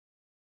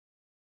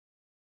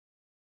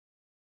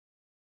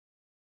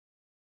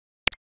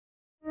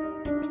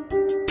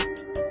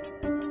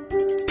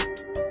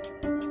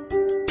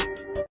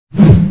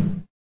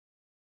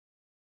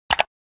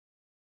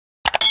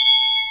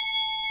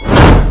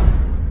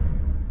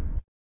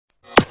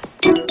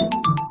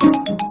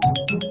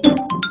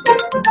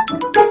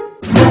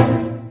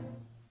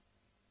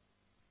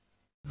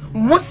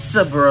What's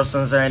up, bro?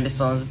 Sons and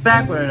Sons,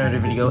 back with another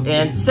video,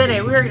 and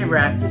today we are going to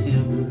react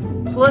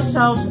to Plush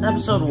House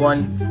Episode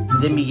 1,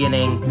 The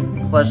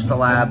Beginning, Plush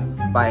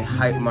Collab by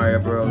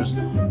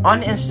HypeMarioBros.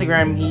 On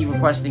Instagram, he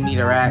requested me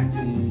to react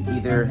to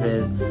either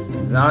his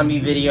zombie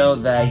video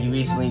that he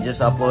recently just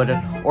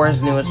uploaded, or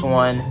his newest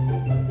one.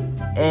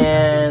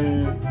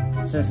 And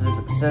since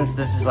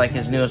this is like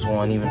his newest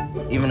one,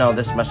 even though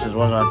this message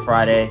was on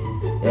Friday,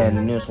 and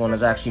the newest one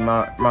is actually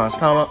Mars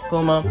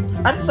Kuma,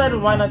 I decided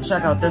why not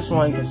check out this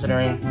one,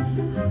 considering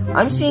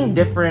I'm seeing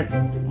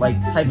different like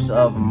types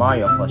of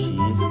Mario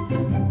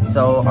plushies.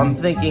 So I'm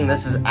thinking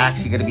this is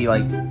actually gonna be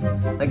like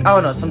I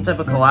don't know, some type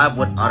of collab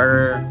with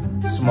other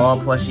small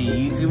plushie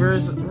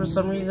YouTubers for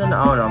some reason.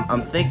 I don't know.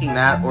 I'm thinking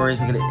that, or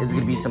is it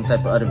gonna be some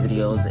type of other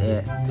videos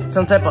and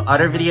some type of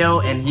other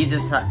video, and he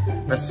just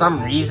for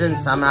some reason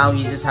somehow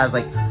he just has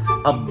like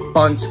a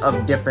bunch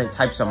of different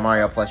types of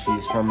Mario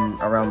plushies from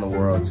around the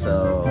world.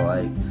 So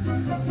like,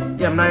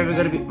 yeah, I'm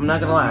not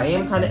gonna lie, I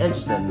am kind of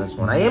interested in this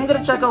one. I am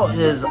gonna check out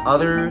his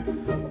other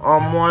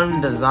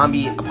one, the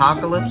zombie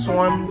apocalypse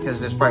one, because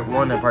there's part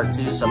 1 and part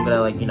 2. So I'm gonna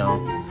like, you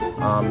know,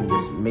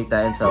 just make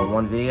that into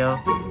one video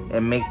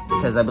and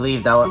because I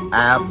believe that would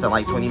add up to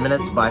like 20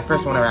 minutes. But I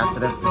first want to react to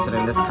this,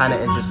 considering this kind of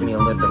interests me a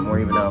little bit more,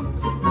 even though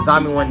the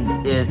zombie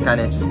one is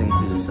kind of interesting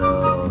too.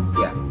 So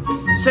yeah.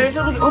 So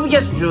hope you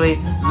guys enjoy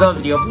the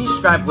video. Please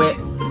subscribe with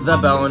the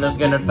bell and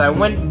get notified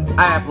when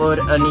I upload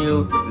a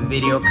new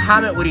video.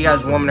 Comment what you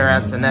guys want me to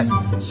react to next.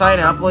 Sorry I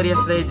didn't upload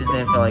yesterday, just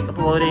didn't feel like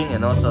uploading,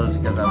 and also it's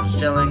because I was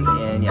chilling.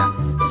 And yeah.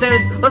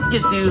 Anyways, let's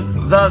get to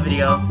the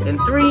video. In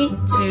 3,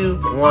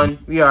 2, 1,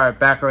 we are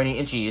macaroni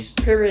and cheese.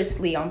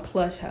 Previously on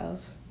Plush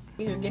House.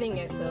 You're getting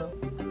it, so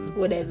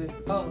whatever.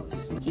 Oh,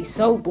 he's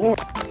so boring.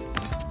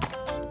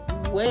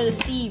 Where's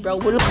Steve, bro?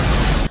 Wait,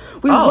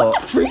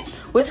 what the freak?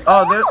 What's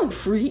going on,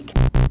 freak?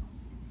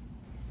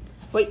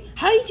 Wait,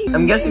 how did you?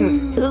 I'm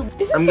guessing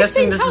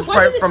this is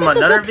part from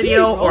another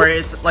video, or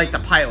it's like the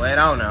pilot. I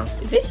don't know.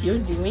 Is this your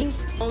doing?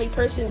 Only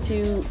person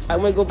to. I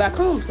want to go back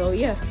home, so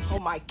yeah. Oh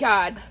my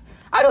God,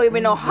 I don't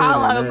even know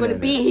how long I'm gonna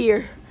be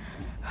here.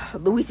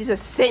 Luis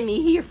just sent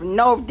me here for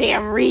no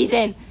damn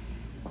reason.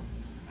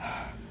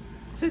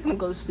 I'm just gonna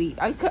go to sleep.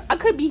 I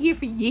could be here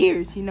for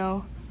years, you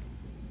know.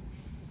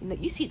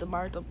 You see the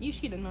Naruto. You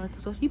see the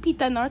Naruto. You beat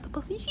that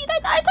Naruto. You see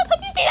that Naruto.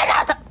 You see that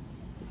Naruto.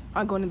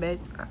 I'm going to bed.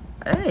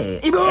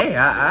 Hey,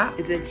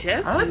 Is it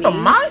just I like me, the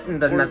mountain,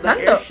 the or the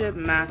airship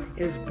map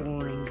is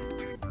boring?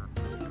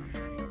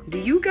 Do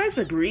you guys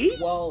agree?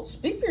 Well,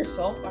 speak for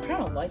yourself. I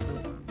kind of like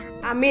it.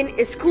 I mean,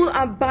 it's cool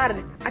and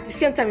bad at the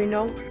same time, you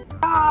know.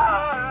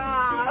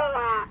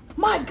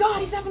 My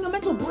God, he's having a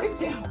mental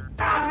breakdown.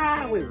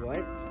 Wait,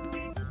 what?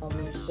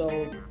 So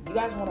you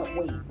guys want to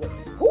wait?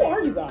 Who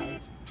are you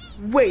guys?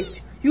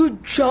 Wait, you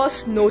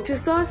just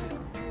noticed us?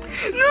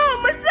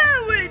 No, my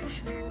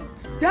sandwich!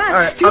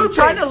 That's stupid. I'm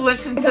trying to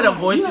listen to the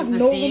voices to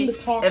see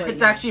if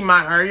it's actually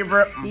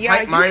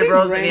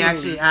HypeMarioBros and he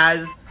actually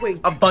has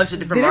a bunch of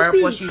different Mario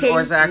plushies,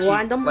 or is it actually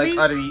like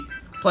other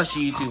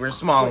plushie YouTubers,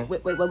 small.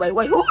 Wait,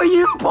 who are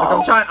you, bro?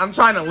 Like, I'm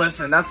trying to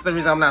listen. That's the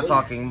reason I'm not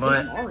talking,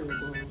 but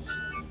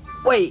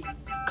wait,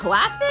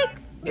 classic?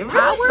 It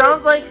really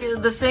sounds like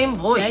the same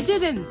voice. I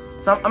didn't.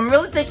 So I'm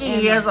really thinking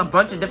he has a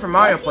bunch of different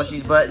Mario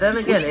plushies, but then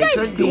again, it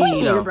could be,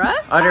 you know,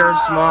 other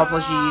small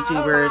plushie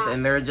YouTubers,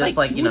 and they're just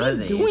like, you know,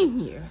 his age. What are you doing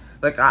here?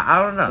 Like,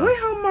 I don't know. Wait,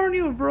 how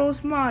Mario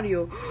Bros.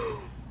 Mario?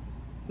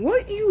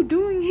 What are you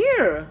doing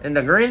here? In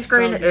the green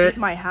screen, it's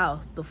my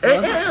house. The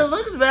it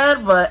looks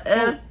bad, but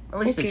at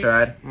least they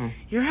tried.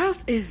 Your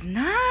house is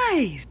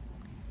nice.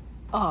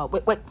 Oh,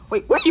 wait,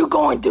 where are you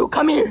going, dude?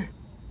 Come here.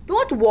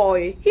 Don't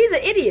worry, he's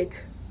an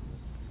idiot.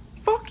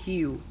 Fuck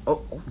you.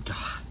 Oh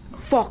God.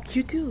 Fuck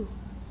you too.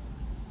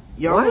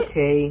 You're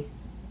okay.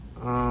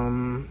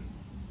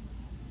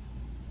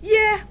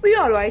 Yeah, we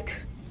alright.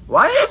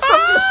 Why is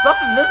some of this stuff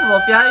invisible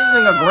if you're not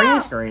using a green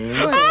screen?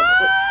 What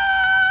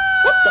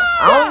the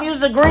fuck? I don't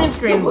use a green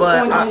screen,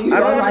 but I don't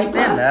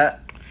understand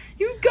that.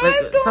 You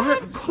guys don't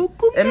have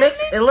cocoa.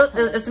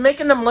 It's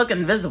making them look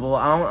invisible.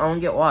 I don't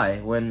get why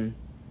when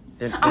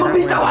they're not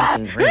wearing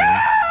anything green.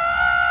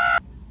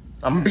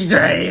 I'm gonna beat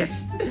your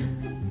ass.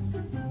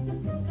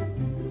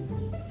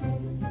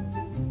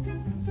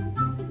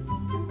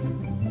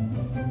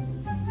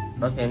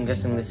 Okay, I'm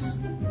guessing this is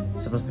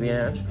supposed to be an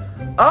edge.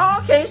 Oh,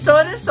 okay, so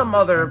it is some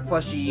other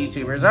plushie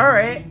YouTubers.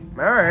 Alright.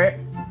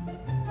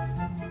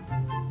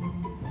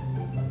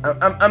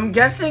 I'm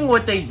guessing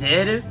what they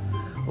did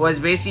was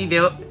basically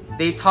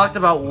they talked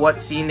about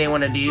what scene they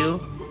want to do,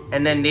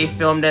 and then they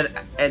filmed it,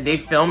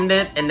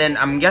 and then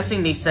I'm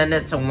guessing they send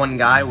it to one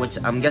guy, which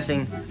I'm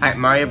guessing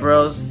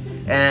HypeMarioBros,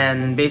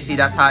 and basically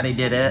that's how they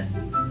did it.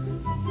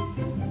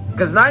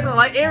 Cause not gonna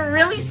lie, it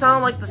really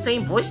sounded like the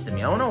same voice to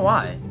me. I don't know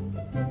why.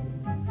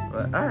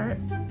 But alright.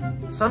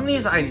 some of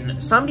these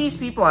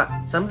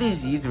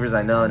YouTubers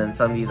I know, and then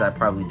some of these I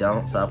probably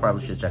don't. So I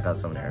probably should check out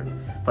some of their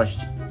plush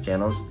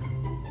channels.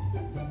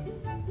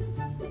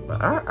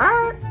 But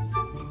alright,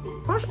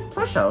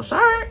 Plush House,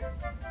 alright.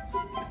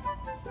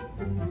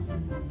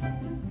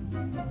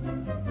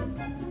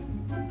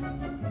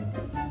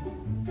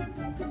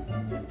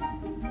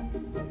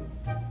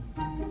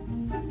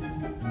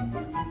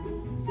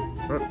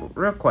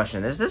 Real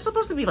question, is this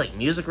supposed to be like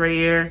music right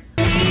here?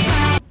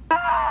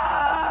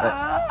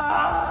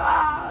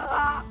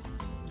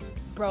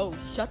 Bro,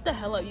 shut the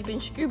hell up. You've been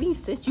screaming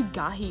since you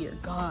got here.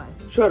 God.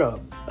 Shut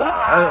up.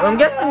 I'm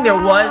guessing there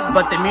was,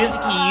 but the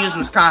music he used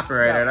was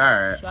copyrighted.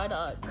 Alright. Shut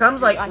up.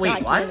 Comes like,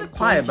 wait, why is it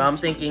quiet? But I'm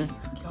thinking,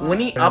 when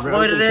he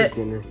uploaded it,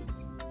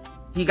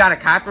 he got a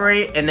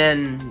copyright, and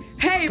then,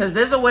 because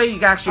there's a way you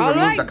can actually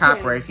remove the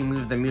copyright if you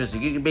move the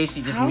music. You can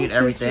basically just mute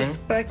everything,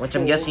 which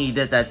I'm guessing he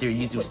did that through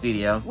YouTube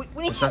Studio.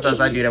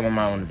 Sometimes I do that with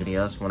my own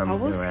videos when I'm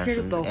doing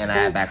reactions, and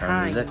I add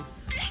background music.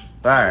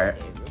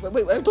 Alright.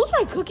 Wait, are those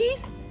my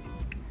cookies?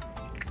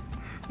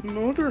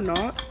 No, they're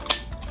not.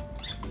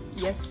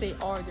 Yes, they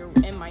are. They're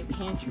in my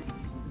pantry.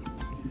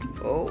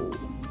 Oh.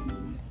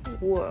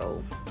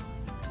 Well.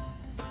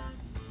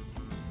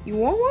 You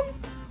want one?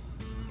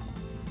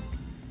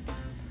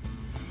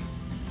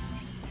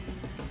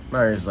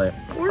 Mario's like,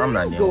 I'm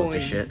not dealing with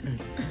this shit.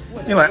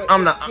 He's like,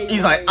 I'm not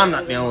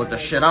dealing with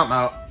this shit. I'm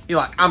out. He's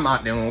like, I'm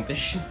not dealing with this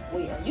shit.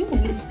 Wait, are you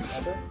leaving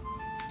together?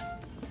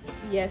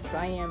 Yes,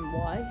 I am.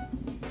 Why?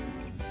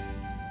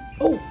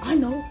 Oh, I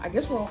know. I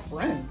guess we're all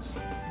friends.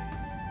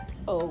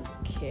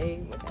 Okay,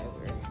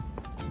 whatever.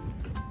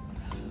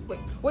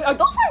 Wait, are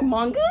those my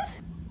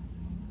mangas?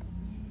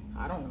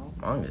 I don't know.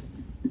 Manga.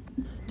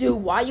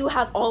 Dude, why you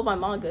have all my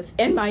mangas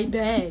in my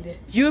bed?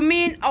 You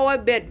mean our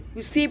bed?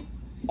 We sleep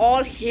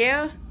all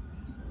here?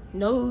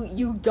 No,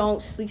 you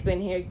don't sleep in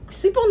here.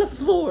 Sleep on the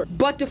floor.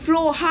 But the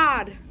floor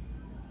hard.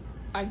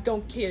 I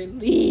don't care.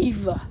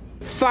 Leave.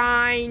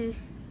 Fine.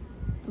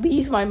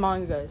 Leave my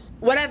mangas.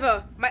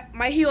 Whatever.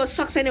 My hero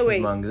sucks anyway.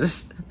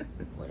 Mangas.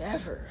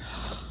 Whatever.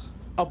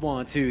 Up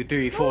 1, 2,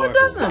 3, 4. No, it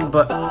doesn't,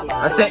 but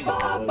I think.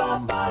 What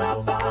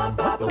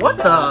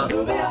the?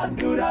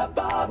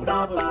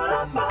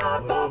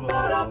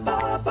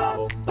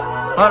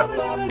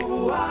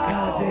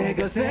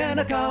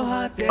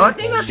 I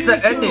think that's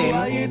the ending.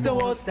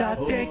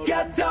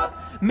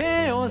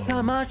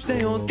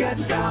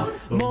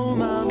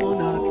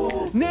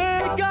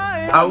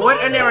 I would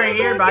end it right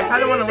here, but I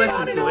kind of want to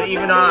listen to it,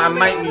 even though I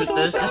might mute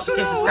this just in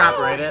case it's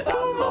copyrighted.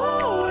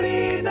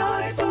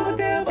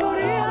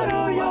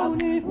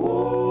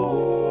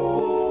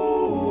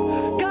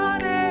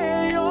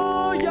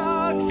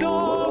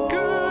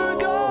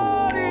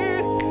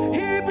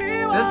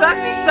 This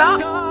actually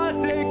sounds,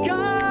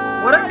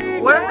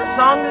 whatever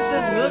song this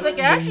is, music,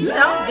 it actually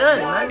sounds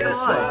good, I'm not gonna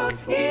lie.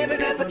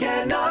 Even if I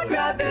cannot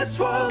grab this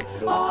world,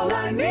 all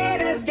I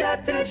need is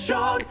getting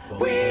strong.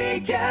 We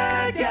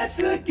can't catch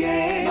the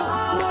game.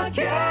 I'm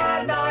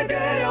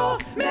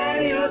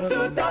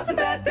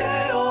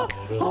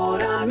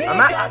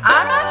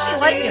actually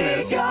liking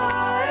this.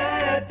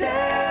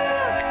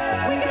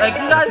 Like,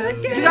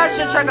 you guys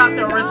should check out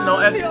the original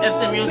if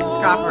the music's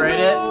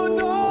copyrighted.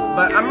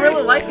 But I'm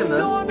really liking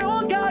this.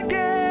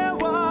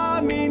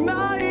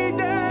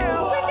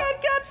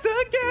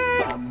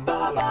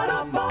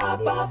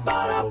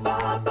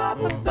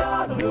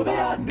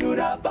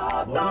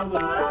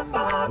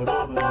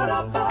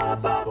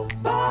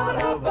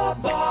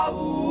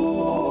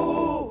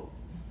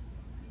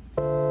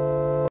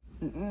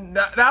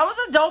 That was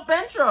a dope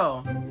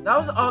intro. That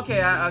was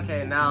okay.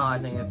 Okay, now I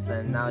think it's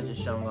then. Now it's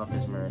just showing off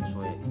his merch.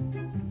 Wait.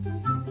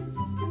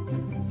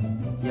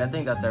 Yeah, I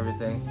think that's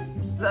everything.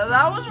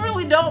 That was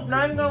really dope.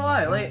 Not even gonna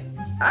lie. Like,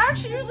 I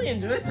actually really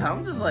enjoyed that.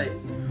 I'm just like,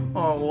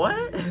 oh,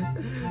 what?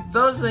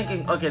 So I was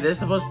thinking, okay, there's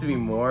supposed to be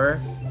more,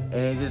 and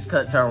it just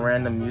cut to a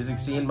random music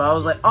scene. But I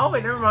was like, oh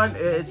wait, never mind.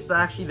 It's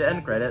actually the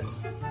end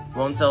credits.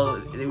 Well,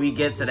 until we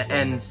get to the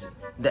end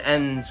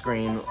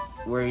screen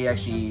where he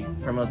actually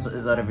promotes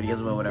his other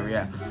videos, but whatever.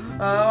 Yeah.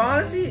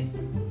 Honestly,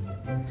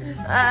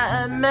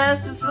 man,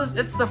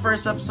 it's the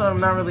first episode.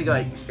 I'm not really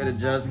like gonna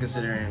judge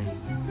considering.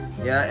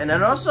 Yeah, and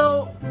then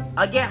also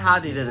I get how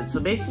they did it. So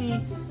basically,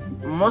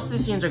 most of the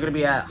scenes are gonna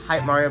be at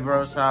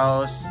HypeMarioBros'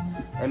 house,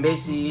 and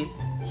basically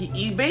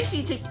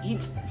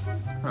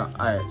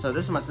alright, so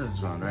this is my sister's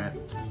phone, right?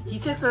 He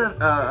takes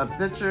a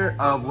picture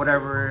of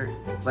whatever,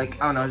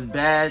 like, I don't know, his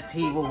bed,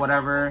 table,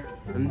 whatever,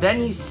 and then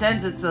he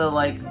sends it to,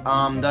 like, the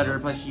other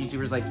plush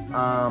YouTubers, like,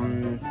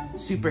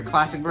 Super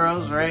Classic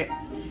Bros, right?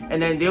 And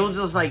then they'll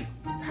just, like,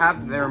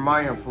 have their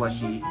Mario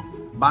plushie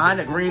behind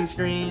a green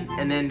screen,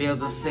 and then they'll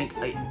just sync,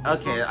 like,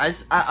 okay,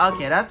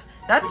 okay, that's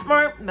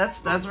smart,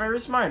 that's very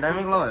smart, I'm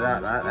not gonna lie,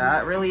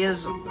 that really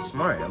is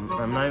smart, I'm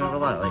not even gonna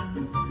lie, like,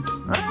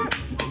 alright.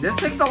 This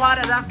takes a lot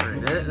of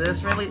effort.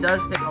 This really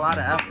does take a lot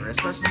of effort,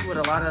 especially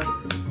with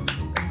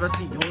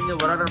doing it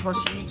with other plush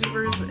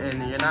YouTubers,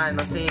 and you're not in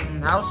the same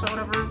house or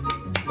whatever.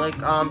 Like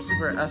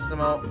Super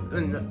SMO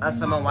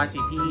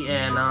YTP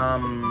and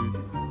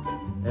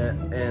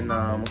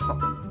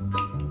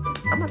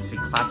I'm about to say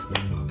classic,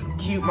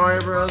 cute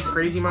Mario Bros,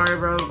 crazy Mario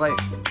Bros. Like,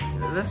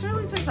 this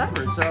really takes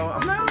effort, so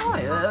I'm not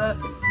gonna lie.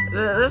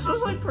 This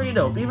was like pretty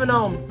dope, even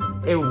though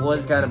it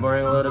was kind of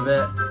boring a little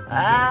bit.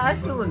 I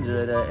still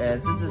enjoyed it,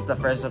 and since it's the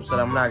first episode,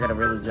 I'm not gonna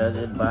really judge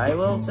it. But I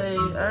will say,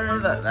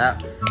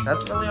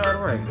 that's really hard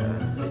work.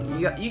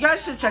 You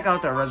guys should check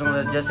out the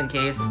original just in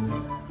case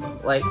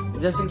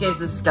this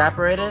is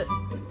copyrighted.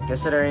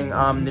 Considering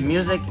the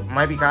music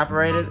might be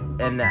copyrighted,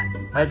 and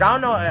like I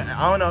don't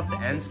know if the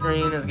end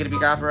screen is gonna be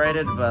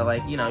copyrighted, but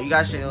like you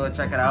guys should go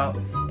check it out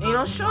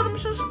and show them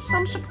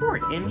some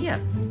support. And yeah,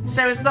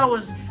 so that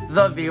was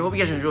the video. Hope you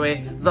guys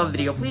enjoy the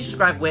video. Please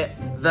subscribe with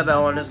the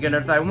bell on, is gonna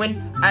notify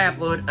when I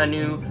upload a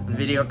new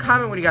video.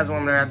 Comment what you guys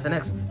want me to react to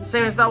next.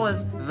 That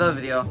was the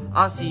video.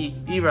 I'll see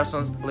you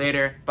wrestlers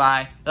later.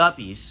 Bye.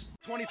 Peace.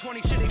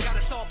 2020 shit ain't got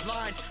us all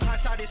blind.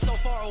 Hindsight is so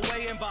far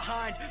away and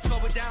behind.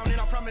 Slow it down and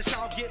I promise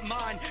I'll get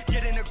mine.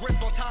 Getting a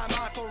grip on time,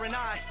 eye for an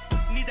eye.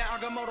 Need that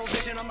Agamotto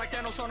vision. I'm like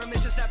Thanos on a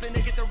mission, snapping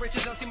to get the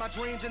riches. I see my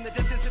dreams in the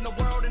distance, in the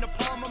world, in the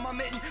palm of my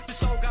mitten. The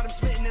soul got him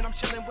smitten and I'm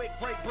chilling with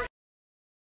great Britain.